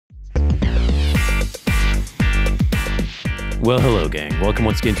Well, hello, gang. Welcome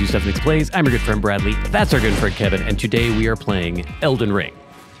once again to STUFFandTHINGS Plays. I'm your good friend Bradley. That's our good friend Kevin, and today we are playing Elden Ring.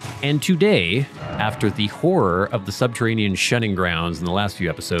 And today, after the horror of the Subterranean Shunning Grounds in the last few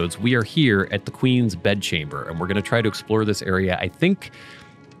episodes, we are here at the Queen's Bedchamber, and we're going to try to explore this area. I think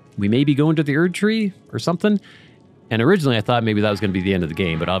we may be going to the Erdtree or something. And originally I thought maybe that was going to be the end of the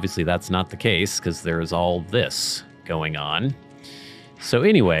game, but obviously that's not the case because there is all this going on. So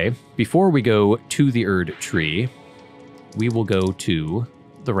anyway, before we go to the Erdtree, we will go to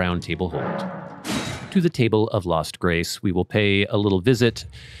the Round Table Hold. To the Table of Lost Grace, we will pay a little visit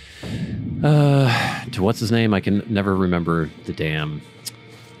to what's his name? I can never remember the damn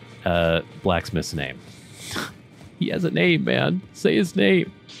blacksmith's name. He has a name, man. Say his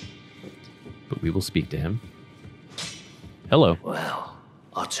name. But we will speak to him. Hello. Well,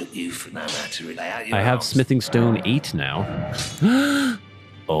 I took you for no man to relay out your I have arms. Smithing Stone 8 now.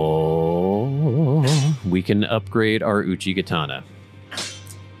 Oh, we can upgrade our Uchi Katana.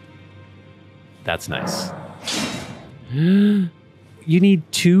 That's nice. You need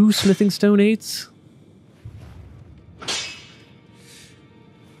 2 Smithing Stone 8s?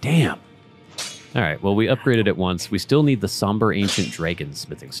 Damn. All right, well, we upgraded it once. We still need the Somber Ancient Dragon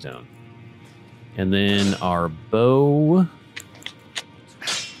Smithing Stone. And then our bow,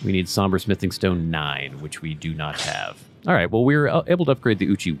 we need Somber Smithing Stone 9, which we do not have. All right, well, we were able to upgrade the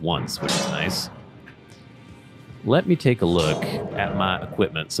Uchi once, which is nice. Let me take a look at my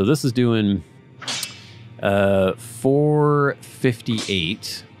equipment. So this is doing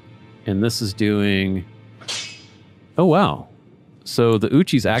 458, and this is doing... Oh, wow. So the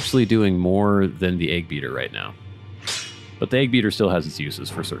Uchi's actually doing more than the Egg Beater right now. But the Egg Beater still has its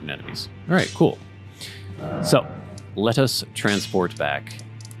uses for certain enemies. All right, cool. So, let us transport back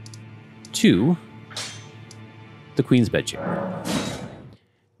to the Queen's Bedchamber.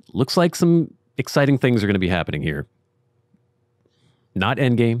 Looks like some exciting things are going to be happening here. Not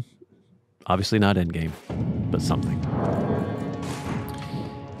endgame. Obviously not endgame, but something.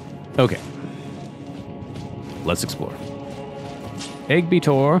 Okay. Let's explore. Egg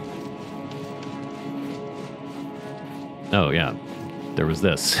Beater. Oh, yeah. There was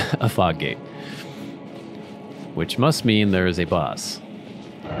this, a fog gate. Which must mean there is a boss.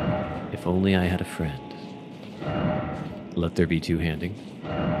 If only I had a friend. Let there be two-handing.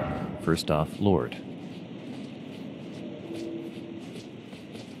 First off, Lord.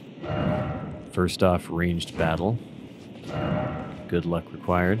 First off, ranged battle. Good luck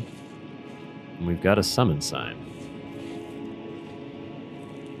required. And we've got a summon sign.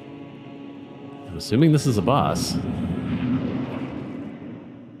 I'm assuming this is a boss.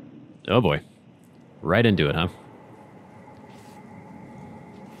 Oh boy. Right into it, huh?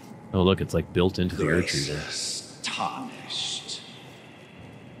 Oh look, it's like built into the Erdtree there. Tarnished.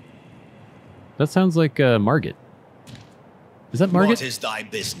 That sounds like Margit. Is that Margit? What is thy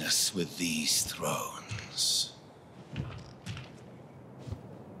business with these thrones?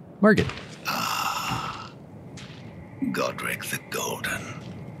 Margit. Godric the Golden.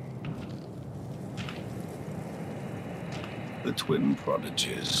 The twin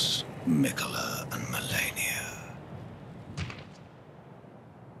prodigies, Mikola and Melania.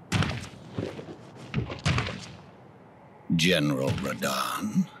 General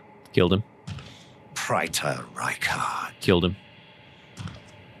Radahn. Killed him. Praetor Rykard. Killed him.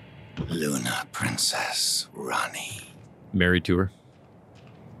 Luna Princess Rani. Married to her.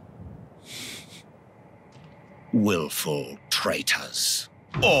 Willful traitors.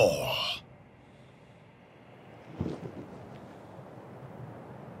 All.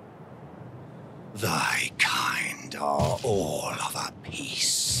 Thy kind are all of a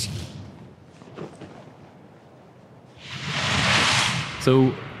piece.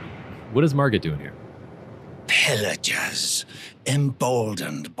 So, what is Margit doing here? Pillagers,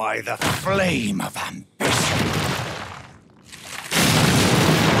 emboldened by the flame of ambition.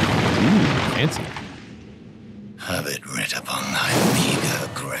 Ooh, fancy. Have it writ upon thy meager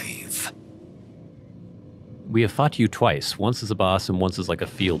grave. We have fought you twice. Once as a boss and once as like a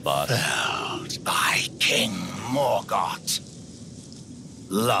field boss. Felled by King Morgott.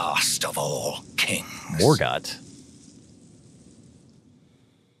 Last of all kings. Morgott.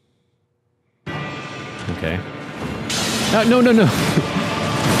 Okay. No.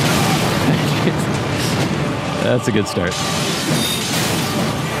 That's a good start.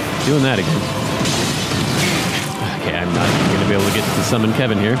 Doing that again. Okay, I'm not going to be able to get to summon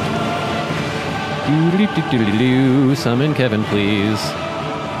Kevin here. Do-do-do-do-do-do. Summon Kevin, please.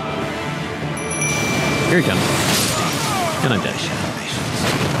 Here he comes. And I'm dead.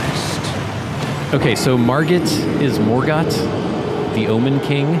 Okay, so Margit is Morgott, the Omen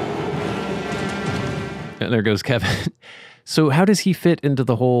King. And there goes Kevin. So how does he fit into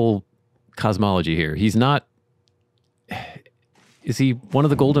the whole cosmology here? He's not... Is he one of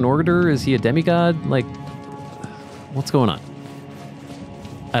the Golden Order? Is he a demigod? Like, what's going on?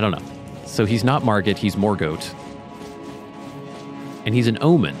 I don't know. So he's not Margit, he's Morgott. And he's an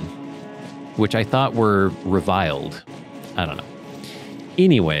Omen, which I thought were reviled. I don't know.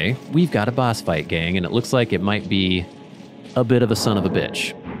 Anyway, we've got a boss fight, gang, and it looks like it might be a bit of a son of a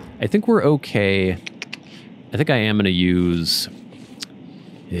bitch. I think we're okay. I think I am going to use...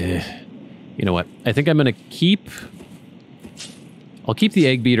 you know what? I think I'm going to keep... I'll keep the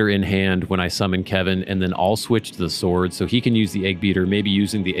egg beater in hand when I summon Kevin, and then I'll switch to the sword so he can use the egg beater. Maybe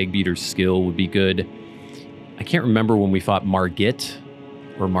using the egg beater's skill would be good. I can't remember when we fought Margit,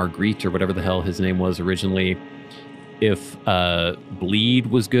 or Margrit, or whatever the hell his name was originally, if bleed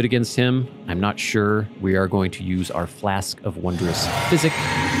was good against him. I'm not sure. We are going to use our Flask of Wondrous Physic.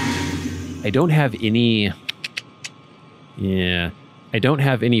 I don't have any... Yeah. I don't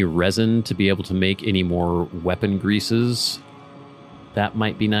have any resin to be able to make any more weapon greases. That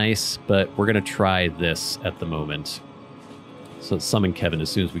might be nice, but we're going to try this at the moment. So let's summon Kevin as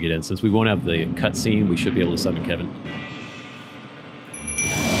soon as we get in. Since we won't have the cutscene, we should be able to summon Kevin.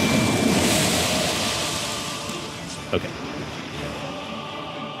 Okay.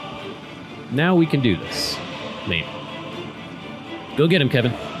 Now we can do this. Maybe. Go get him,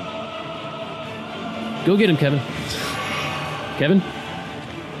 Kevin. Go get him, Kevin. Kevin?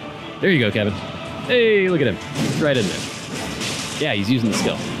 There you go, Kevin. Hey, look at him. He's right in there. Yeah, he's using the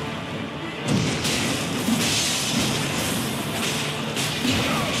skill.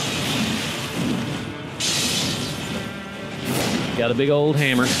 Got a big old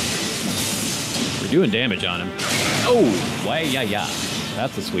hammer. We're doing damage on him. Oh, why, yeah.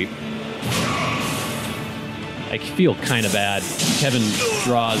 That's a sweep. I feel kind of bad. Kevin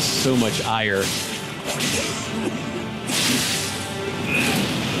draws so much ire.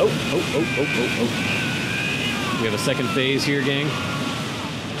 Oh. We have a second phase here, gang.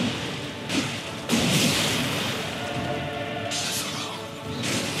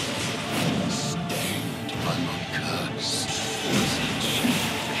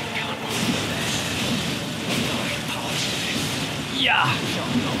 Yeah.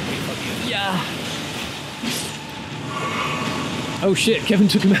 Oh shit, Kevin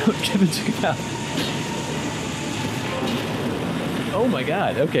took him out. Oh my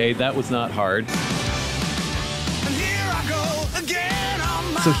god, okay, that was not hard.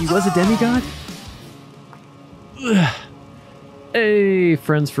 So he was a demigod? Ugh. Hey,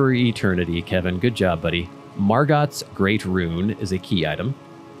 friends for eternity, Kevin. Good job, buddy. Margott's Great Rune is a key item.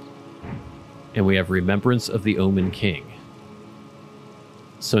 And we have Remembrance of the Omen King.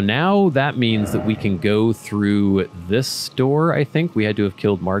 So now that means that we can go through this door, I think. We had to have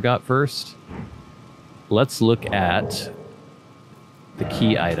killed Morgott first. Let's look at the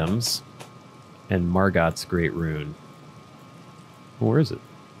key items and Margott's Great Rune. Where is it?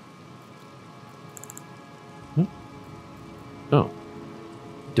 Huh? Oh.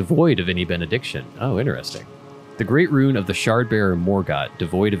 Devoid of any benediction. Oh, interesting. The Great Rune of the Shardbearer Morgott,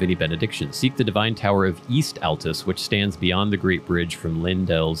 devoid of any benediction. Seek the Divine Tower of East Altus, which stands beyond the Great Bridge from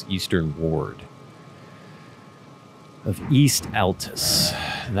Lindell's eastern ward. Of East Altus.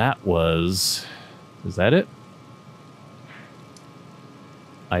 That was... Is that it?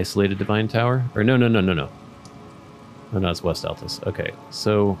 Isolated Divine Tower? Or no. Oh, no, it's West Altus. Okay,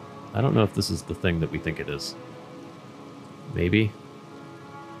 so I don't know if this is the thing that we think it is. Maybe.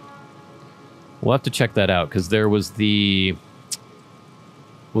 We'll have to check that out, because there was the...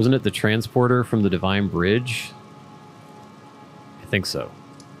 Wasn't it the transporter from the Divine Bridge? I think so.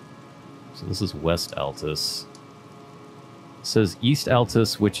 So this is West Altus. It says East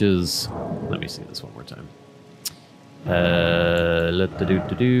Altus, which is... Let me see this one more time.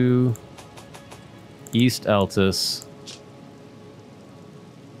 East Altus,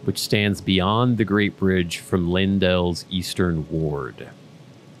 which stands beyond the Great Bridge from Lindell's eastern ward.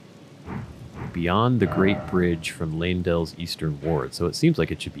 Beyond the Great Bridge from Lindell's eastern ward. So it seems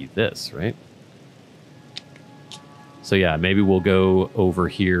like it should be this, right? So yeah, maybe we'll go over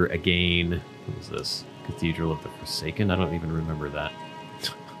here again. What is this? Cathedral of the Forsaken? I don't even remember that.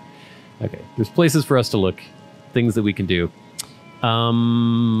 Okay, there's places for us to look. Things that we can do.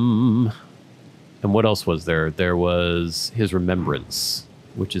 And what else was there? There was his Remembrance,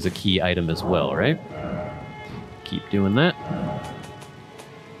 which is a key item as well, right? Keep doing that.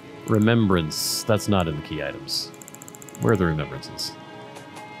 Remembrance. That's not in the key items. Where are the remembrances?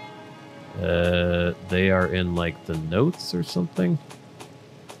 They are in, like, the notes or something?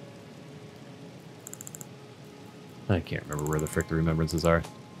 I can't remember where the frick the remembrances are.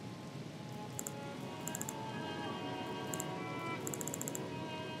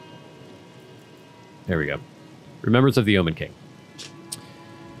 There we go. Remembrance of the Omen King.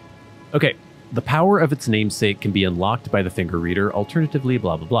 Okay. The power of its namesake can be unlocked by the finger reader, alternatively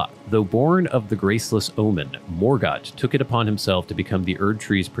blah blah blah. Though born of the graceless Omen, Morgott took it upon himself to become the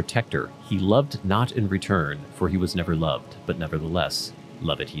Erdtree's protector. He loved not in return, for he was never loved, but nevertheless,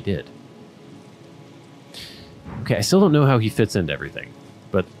 love it he did. Okay, I still don't know how he fits into everything,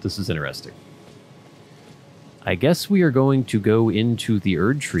 but this is interesting. I guess we are going to go into the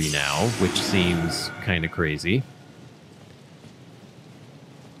Erdtree now, which seems kind of crazy.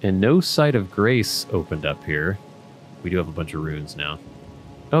 And no Site of Grace opened up here. We do have a bunch of runes now.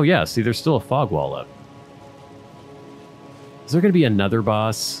 Oh yeah, see, there's still a fog wall up. Is there going to be another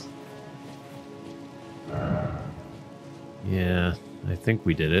boss? Yeah, I think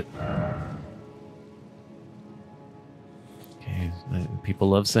we did it. Okay, people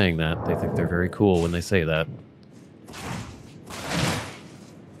love saying that. They think they're very cool when they say that.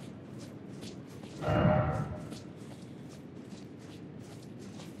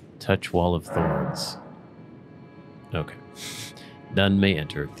 Touch Wall of Thorns. Okay. None may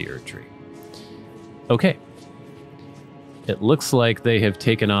enter the Erdtree. Okay. It looks like they have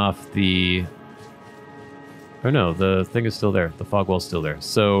taken off the... Oh no, the thing is still there. The fog wall's still there.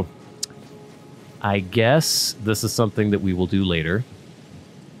 So, I guess this is something that we will do later.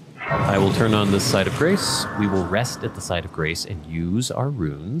 I will turn on this Site of Grace. We will rest at the Site of Grace and use our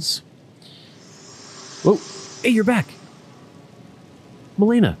runes. Whoa! Hey, you're back!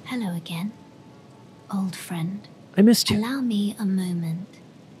 Melina. Hello again, old friend. I missed you. Allow me a moment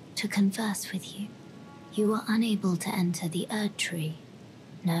to converse with you. You were unable to enter the Erdtree,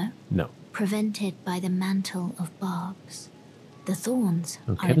 no? No. Prevented by the mantle of barbs. The thorns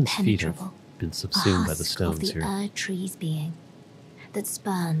are Kevin's feet have impenetrable. been subsumed by the Of stones the here. Erdtree's being that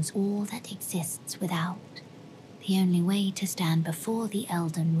spurns all that exists without. The only way to stand before the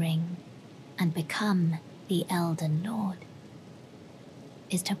Elden Ring and become the Elden Lord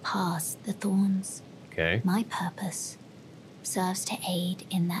is to pass the thorns. Okay. My purpose serves to aid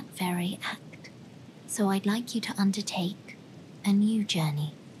in that very act. So I'd like you to undertake a new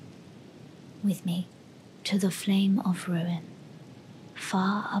journey with me to the Flame of Ruin,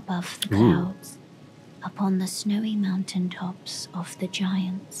 far above the clouds, upon the snowy mountaintops of the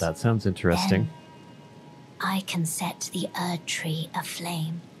giants. That sounds interesting. Then I can set the Erdtree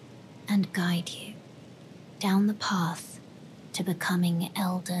aflame and guide you down the path to becoming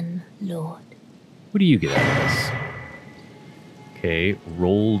Elden Lord. What do you get out of this? Okay,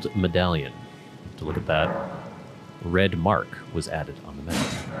 rolled medallion. Have to look at that. Red mark was added on the medal.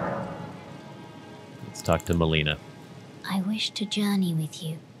 Let's talk to Melina. I wish to journey with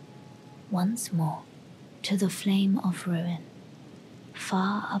you once more to the Flame of Ruin,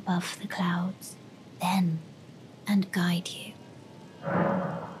 far above the clouds, then, and guide you.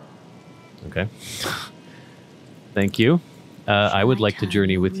 Okay. Thank you. I would like to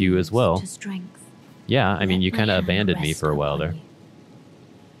journey with you as well. Yeah, I mean, you kind of abandoned me for a while there.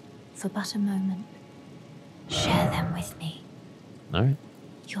 For but a moment, share them with me. All right.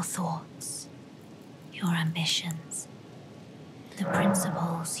 Your thoughts, your ambitions, the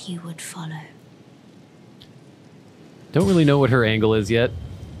principles you would follow. Don't really know what her angle is yet.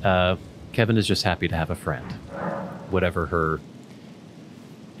 Kevin is just happy to have a friend, whatever her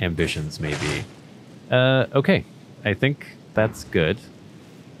ambitions may be. Okay, I think that's good.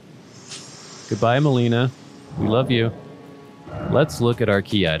 Goodbye, Melina. We love you. Let's look at our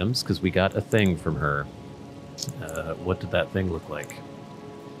key items, because we got a thing from her. What did that thing look like?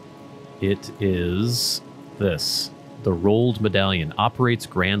 It is this. The Rolled Medallion. Operates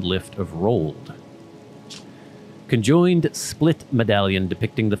Grand Lift of Rolled. Conjoined split medallion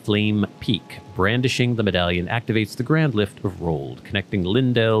depicting the Flame Peak. Brandishing the medallion activates the Grand Lift of Rolled, connecting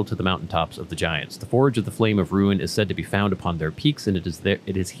Lindell to the mountaintops of the giants. The Forge of the Flame of Ruin is said to be found upon their peaks, and it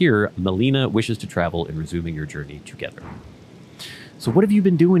is here Melina wishes to travel in resuming your journey together. So what have you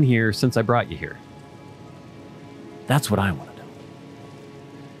been doing here since I brought you here? That's what I want to know.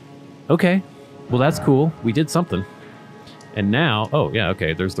 Okay, well that's cool. We did something. And now, oh yeah,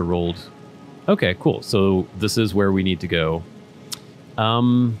 okay, there's the rolled... Okay, cool. So this is where we need to go.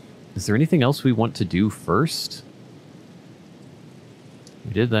 Is there anything else we want to do first?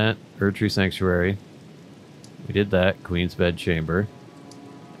 We did that. Erdtree Sanctuary. We did that. Queen's Bedchamber.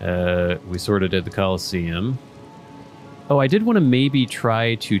 We sort of did the Colosseum. Oh, I did want to maybe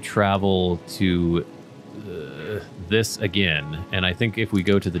try to travel to this again. And I think if we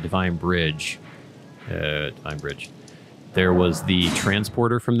go to the Divine Bridge... There was the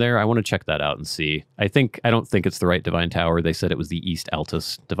transporter from there. I want to check that out and see. I don't think it's the right Divine Tower. They said it was the East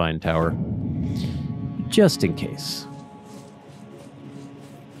Altus Divine Tower. Just in case.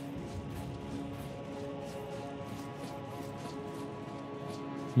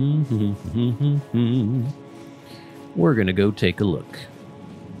 We're gonna go take a look.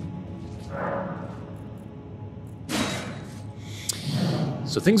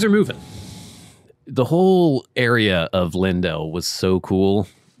 So things are moving. The whole area of Lindell was so cool.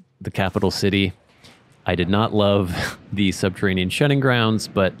 The capital city. I did not love the Subterranean Shunning Grounds,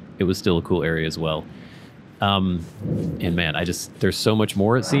 but it was still a cool area as well. And man, there's so much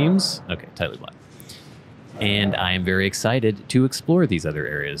more, it seems. Okay, tightly blocked. And I am very excited to explore these other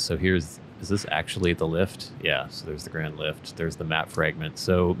areas. So is this actually the lift? Yeah, so there's the grand lift. There's the map fragment.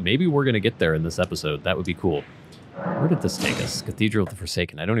 So maybe we're going to get there in this episode. That would be cool. Where did this take us? Cathedral of the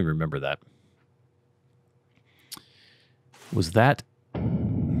Forsaken. I don't even remember that. Was that...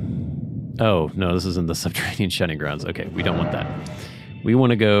 Oh, no, this isn't the Subterranean Shunning Grounds. Okay, we don't want that. We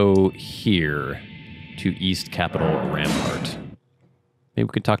want to go here to East Capital Rampart. Maybe we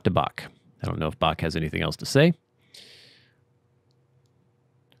could talk to Bach. I don't know if Bach has anything else to say.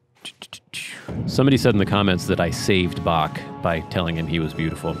 Somebody said in the comments that I saved Bach by telling him he was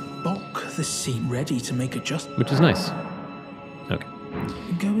beautiful. Bach, the scene ready to make adjustments. Which is nice. Okay.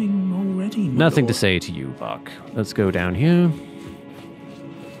 Going already, Nothing to Lord. say to you, Bach. Let's go down here.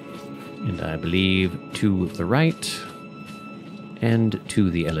 And I believe to the right. And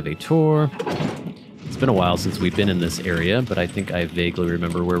to the elevator. It's been a while since we've been in this area, but I think I vaguely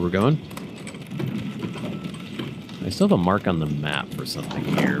remember where we're going. I still have a mark on the map for something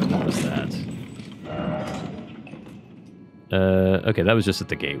here. What was that? Okay, that was just at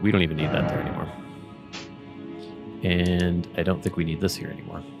the gate. We don't even need that there anymore. And I don't think we need this here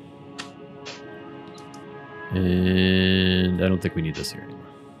anymore. And I don't think we need this here anymore.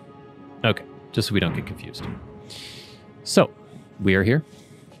 Okay, just so we don't get confused. So, we are here.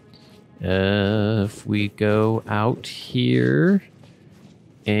 If we go out here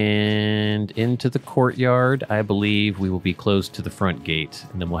and into the courtyard, I believe we will be close to the front gate.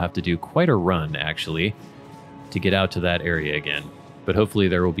 And then we'll have to do quite a run, actually, to get out to that area again. But hopefully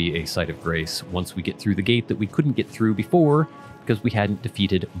there will be a site of grace once we get through the gate that we couldn't get through before because we hadn't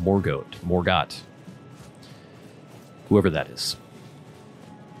defeated Morgott. Whoever that is.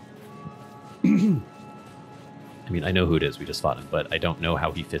 I mean, I know who it is. We just fought him, but I don't know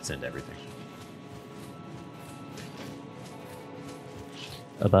how he fits into everything.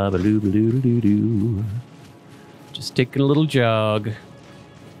 Just taking a little jog.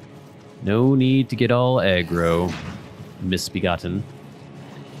 No need to get all aggro, misbegotten.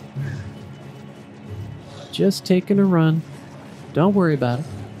 Just taking a run. Don't worry about it.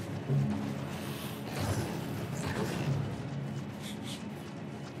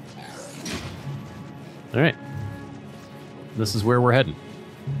 All right. This is where we're heading.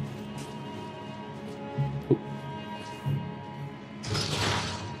 Oh.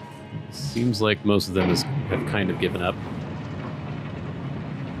 Seems like most of them have kind of given up.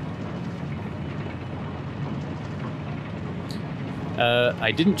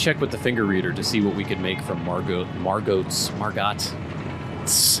 I didn't check with the finger reader to see what we could make from Morgott's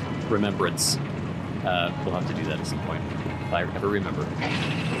remembrance. We'll have to do that at some point, if I ever remember.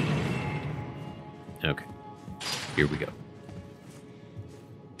 Okay, here we go.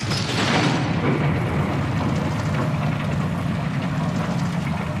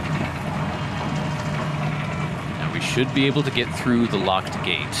 Now we should be able to get through the locked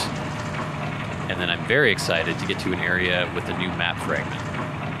gate. And then I'm very excited to get to an area with a new map fragment.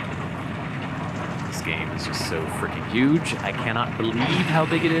 This game is just so freaking huge. I cannot believe how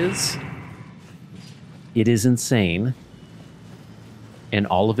big it is. It is insane. And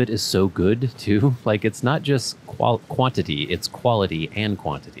all of it is so good, too. Like, it's not just quantity, it's quality and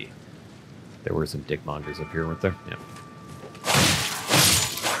quantity. There were some dickmongers up here, weren't there? Yeah.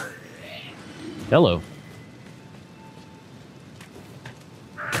 Hello.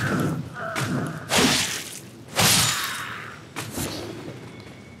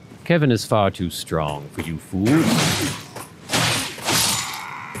 Kevin is far too strong for you fools.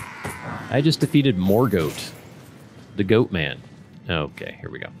 I just defeated Morgott, the goat man. Okay, here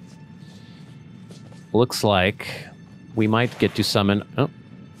we go. Looks like we might get to summon... Oh,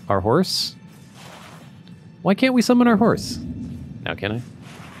 our horse? Why can't we summon our horse? Now can I?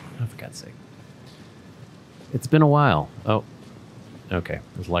 Oh, for God's sake. It's been a while. Oh, okay.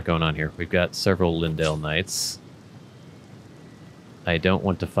 There's a lot going on here. We've got several Lindell Knights. I don't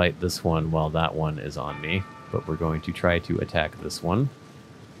want to fight this one while that one is on me, but we're going to try to attack this one.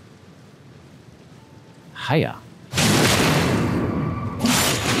 Hiya.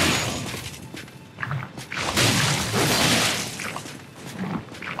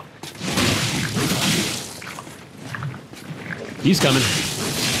 He's coming.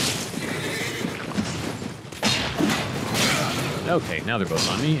 Okay, now they're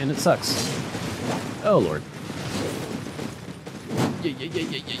both on me, and it sucks. Oh, Lord.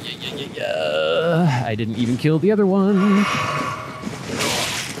 Yeah. I didn't even kill the other one.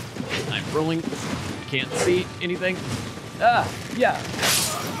 I'm rolling. Can't see anything. Ah, yeah.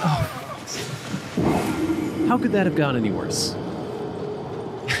 Oh. How could that have gone any worse?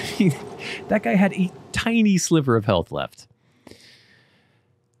 That guy had a tiny sliver of health left.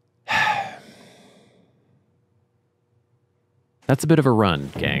 That's a bit of a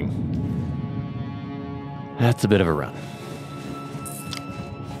run, gang. That's a bit of a run.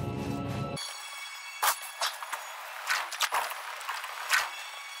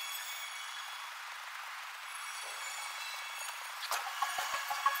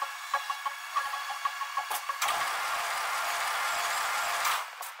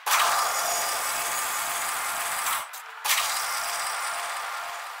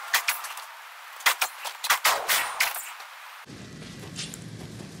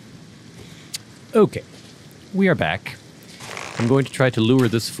 Okay, we are back. I'm going to try to lure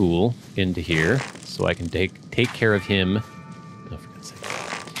this fool into here so I can take care of him. Oh, for God's sake.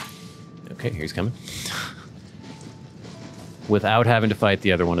 Okay, here he's coming. Without having to fight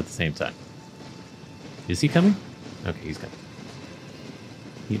the other one at the same time. Is he coming? Okay, he's coming.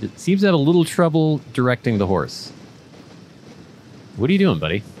 He seems to have a little trouble directing the horse. What are you doing,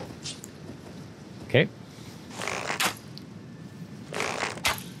 buddy? Okay.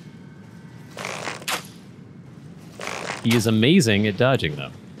 He is amazing at dodging,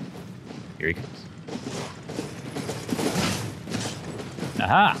 though. Here he comes.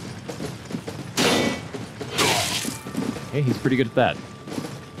 Aha! Okay, he's pretty good at that.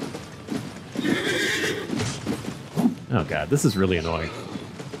 Oh god, this is really annoying.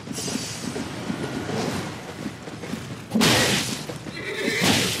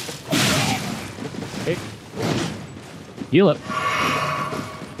 Okay. Heal up.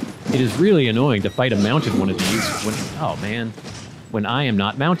 It is really annoying to fight a mounted one of these when, oh man, when I am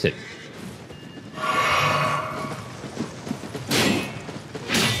not mounted.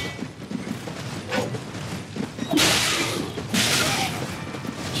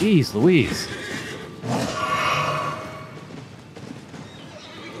 Jeez Louise.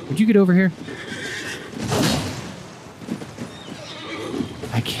 Would you get over here?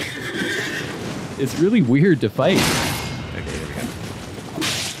 I can't. It's really weird to fight. Okay, there we go.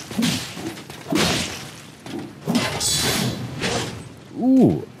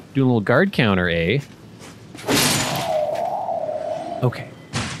 Ooh, doing a little guard counter, eh? Okay.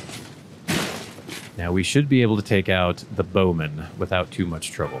 Now we should be able to take out the bowman without too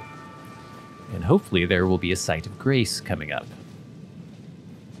much trouble. And hopefully there will be a sight of grace coming up.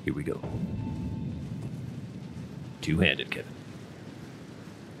 Here we go. Two-handed, Kevin.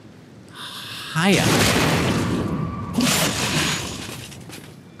 Hiya.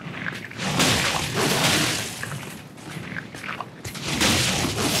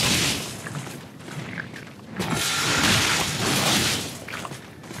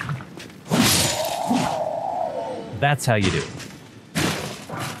 That's how you do it.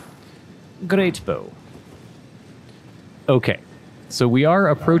 Great bow. Okay, so we are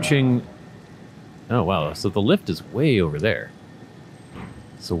approaching... Oh, wow, so the lift is way over there.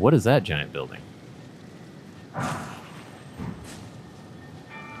 So what is that giant building?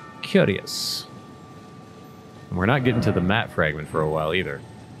 Curious. And we're not getting to the map fragment for a while either.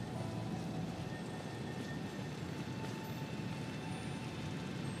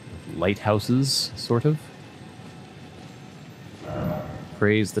 Lighthouses, sort of.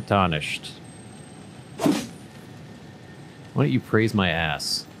 Praise the tarnished. Why don't you praise my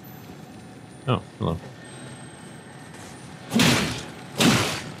ass? Oh, hello.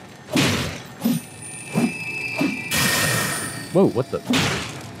 Whoa, what the?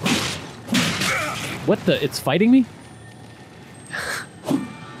 What the? It's fighting me?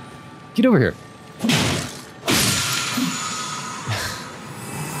 Get over here.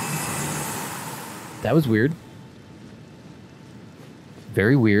 That was weird.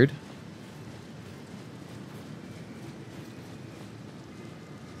 Very weird.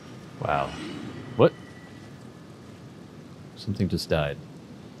 Wow. What? Something just died.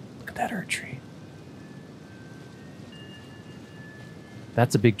 Look at that Erdtree.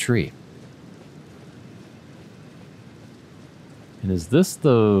 That's a big tree. And is this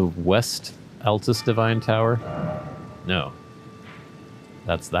the West Altus Divine Tower? No.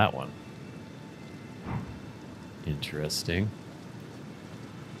 That's that one. Interesting.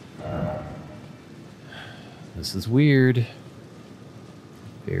 This is weird.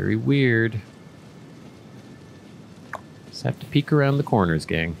 Very weird. Just have to peek around the corners,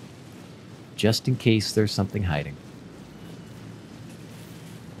 gang. Just in case there's something hiding.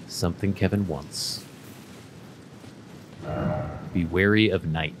 Something Kevin wants. Be wary of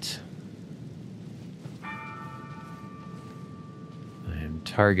night. I am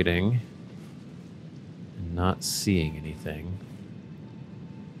targeting and not seeing anything.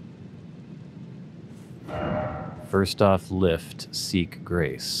 First off, lift, seek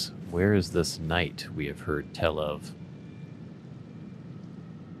grace. Where is this night we have heard tell of?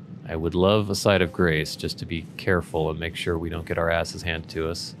 I would love a side of grace just to be careful and make sure we don't get our asses handed to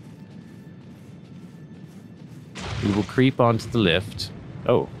us. We will creep onto the lift.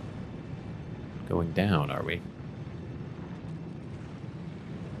 Oh. Going down, are we?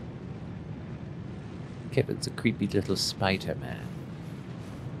 Kevin's a creepy little Spider-Man.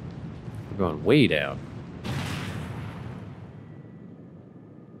 We're going way down.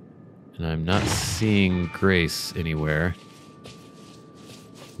 And I'm not seeing Grace anywhere.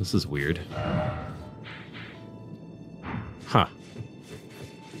 This is weird. Huh.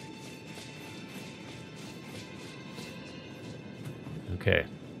 Okay.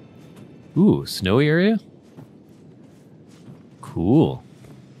 Ooh, snowy area? Cool.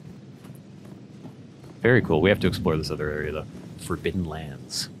 Very cool. We have to explore this other area, though. Forbidden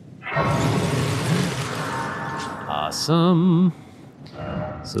Lands. Awesome.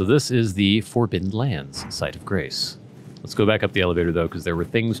 So this is the Forbidden Lands site of grace. Let's go back up the elevator, though, because there were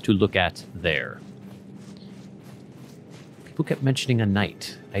things to look at there. People kept mentioning a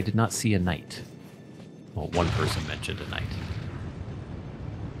knight. I did not see a knight. Well, one person mentioned a knight.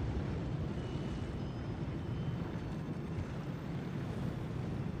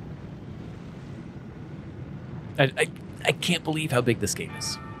 I can't believe how big this game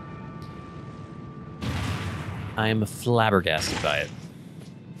is. I am flabbergasted by it.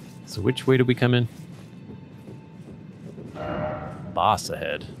 So which way did we come in? Boss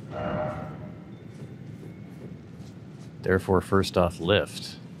ahead. Therefore, first off,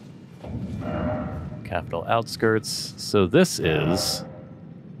 lift. Capital outskirts. So this is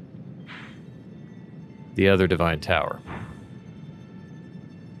the other Divine Tower.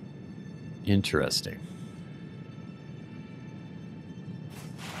 Interesting.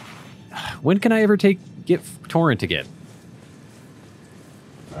 When can I ever get Torrent again?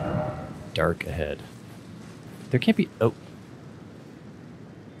 Dark ahead. There can't be... Oh.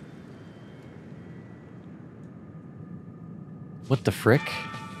 What the frick?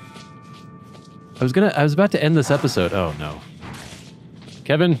 I was about to end this episode. Oh, no.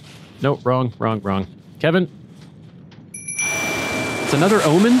 Kevin? No, wrong. Kevin? It's another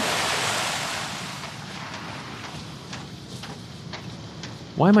Omen?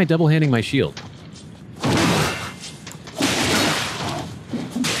 Why am I double-handing my shield?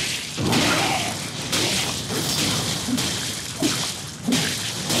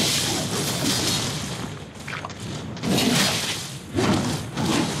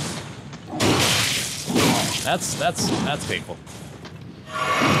 That's painful.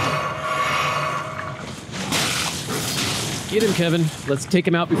 Get him, Kevin. Let's take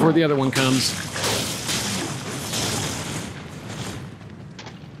him out before the other one comes.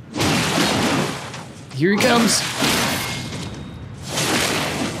 Here he comes.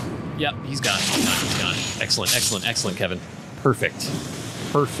 Yep, he's gone. He's gone. Excellent, Kevin. Perfect.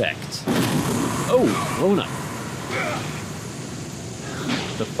 Oh, blown up.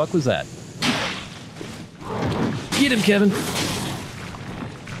 The fuck was that? Get him, Kevin.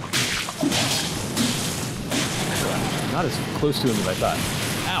 Not as close to him as I thought.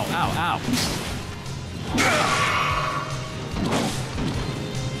 Ow.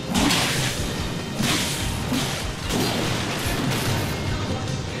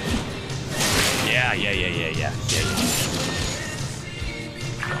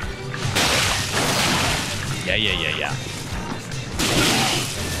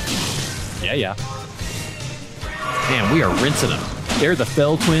 Yeah. Yeah. Man, we are rinsing them. They're the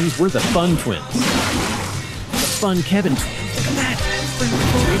Fell twins. We're the Fun twins. The Fun Kevin twins. Look at that.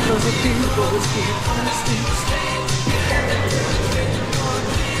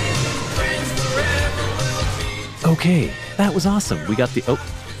 Okay, that was awesome. We got the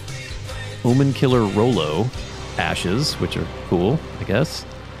Omen Killer Rolo ashes, which are cool, I guess.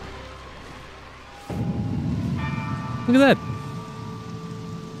 Look at that.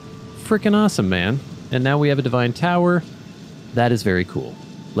 Freaking awesome, man. And now we have a Divine Tower. That is very cool.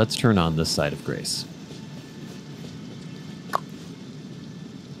 Let's turn on this side of grace.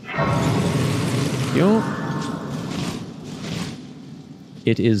 Yo.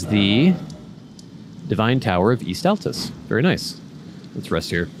 It is the Divine Tower of East Altus. Very nice. Let's rest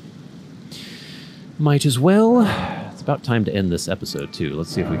here. Might as well. It's about time to end this episode, too.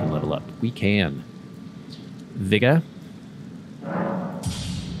 Let's see if we can level up. We can. Vigor.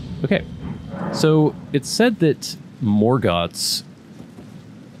 Okay. So it's said that Morgott's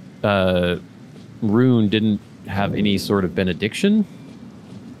rune didn't have any sort of benediction.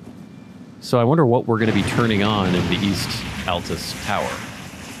 So I wonder what we're going to be turning on in the East Altus Tower.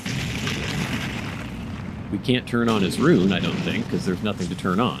 We can't turn on his rune, I don't think, because there's nothing to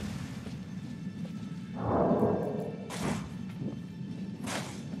turn on.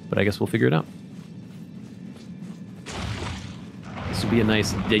 But I guess we'll figure it out. This will be a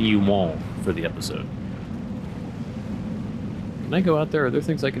nice denouement for the episode. Can I go out there? Are there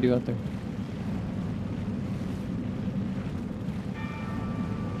things I can do out there?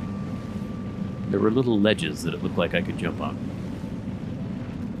 There were little ledges that it looked like I could jump on.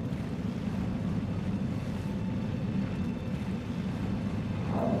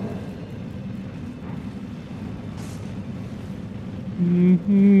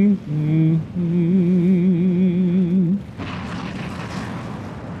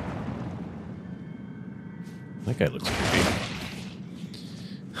 That guy looks creepy.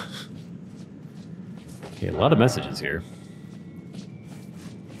 Okay, a lot of messages here.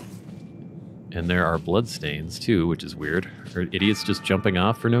 And there are bloodstains, too, which is weird. Are idiots just jumping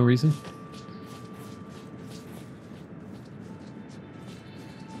off for no reason?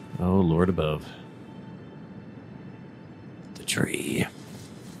 Oh, Lord above. The tree.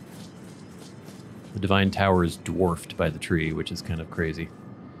 The Divine Tower is dwarfed by the tree, which is kind of crazy.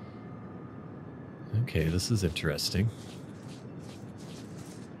 Okay, this is interesting.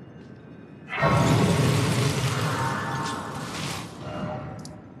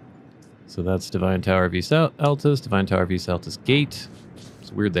 So that's Divine Tower of East Altus, Divine Tower of East Altus Gate.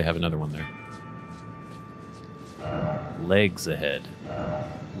 It's weird they have another one there. Legs ahead.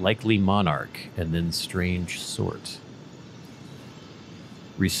 Likely Monarch, and then Strange Sort.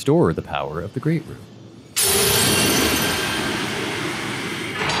 Restore the power of the Great Room.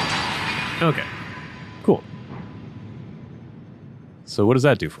 Okay, cool. So what does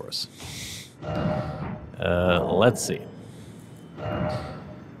that do for us? Let's see.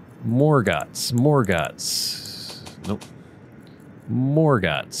 Morgotts. Nope.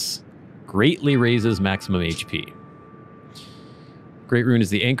 Morgotts. Greatly raises maximum HP. Great Rune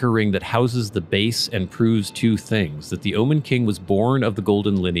is the anchor ring that houses the base and proves two things: that the Omen King was born of the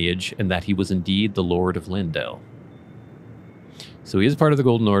Golden Lineage, and that he was indeed the Lord of Lindell. So he is part of the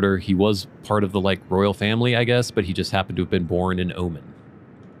Golden Order. He was part of the, like, royal family, I guess, but he just happened to have been born in Omen.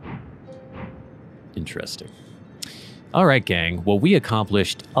 Interesting. All right, gang. Well, we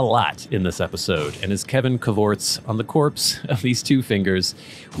accomplished a lot in this episode, and as Kevin cavorts on the corpse of these two fingers,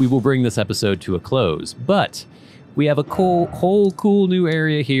 we will bring this episode to a close. But we have a whole cool new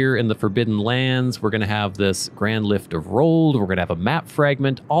area here in the Forbidden Lands. We're going to have this Grand Lift of Rold. We're going to have a map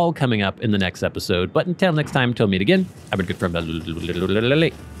fragment, all coming up in the next episode. But until next time, till we meet again, I've been good friend.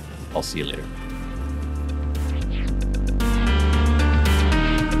 I'll see you later.